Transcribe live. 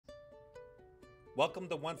Welcome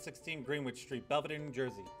to 116 Greenwich Street, Belvidere, New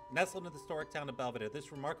Jersey. Nestled in the historic town of Belvidere,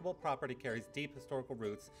 this remarkable property carries deep historical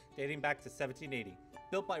roots dating back to 1780.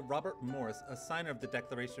 Built by Robert Morris, a signer of the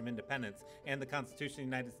Declaration of Independence and the Constitution of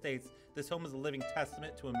the United States, this home is a living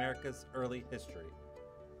testament to America's early history.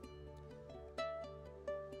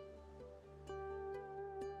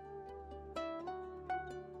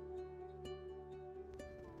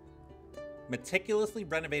 Meticulously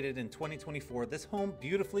renovated in 2024, this home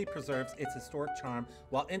beautifully preserves its historic charm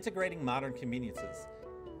while integrating modern conveniences.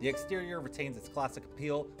 The exterior retains its classic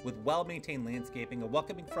appeal with well-maintained landscaping, a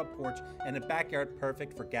welcoming front porch, and a backyard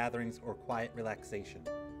perfect for gatherings or quiet relaxation.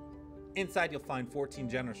 Inside, you'll find 14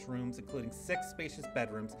 generous rooms, including 6 spacious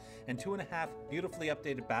bedrooms and 2.5 beautifully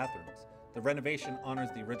updated bathrooms. The renovation honors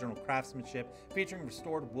the original craftsmanship, featuring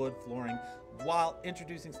restored wood flooring while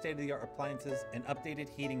introducing state-of-the-art appliances and updated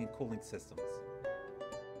heating and cooling systems.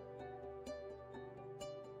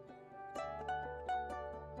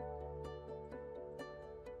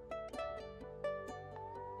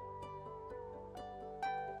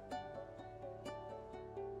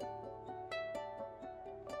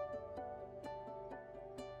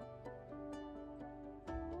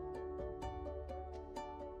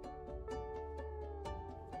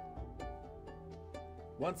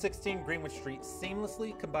 One 116 Greenwich Street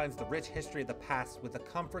seamlessly combines the rich history of the past with the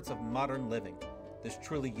comforts of modern living. This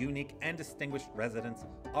truly unique and distinguished residence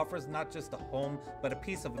offers not just a home, but a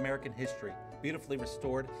piece of American history, beautifully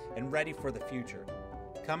restored and ready for the future.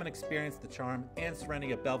 Come and experience the charm and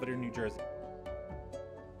serenity of Belvidere, New Jersey.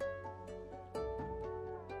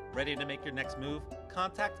 Ready to make your next move?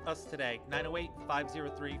 Contact us today,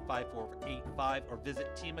 908-503-5485, or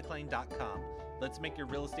visit tmclain.com. Let's make your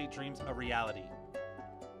real estate dreams a reality.